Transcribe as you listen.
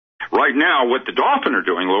Right now, what the dolphin are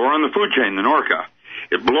doing, lower on the food chain, the Orca,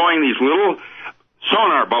 is blowing these little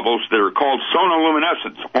sonar bubbles that are called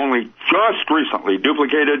sonoluminescence, only just recently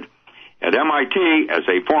duplicated at MIT as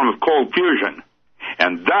a form of cold fusion.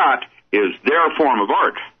 And that is their form of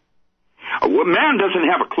art. Man doesn't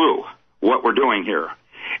have a clue what we're doing here.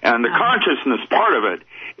 And the consciousness part of it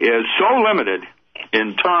is so limited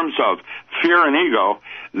in terms of fear and ego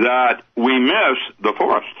that we miss the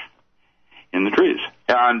forest in the trees.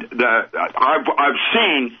 And I've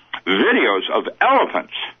seen videos of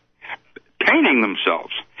elephants painting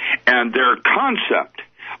themselves, and their concept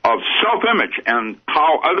of self-image and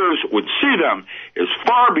how others would see them is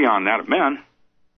far beyond that of men.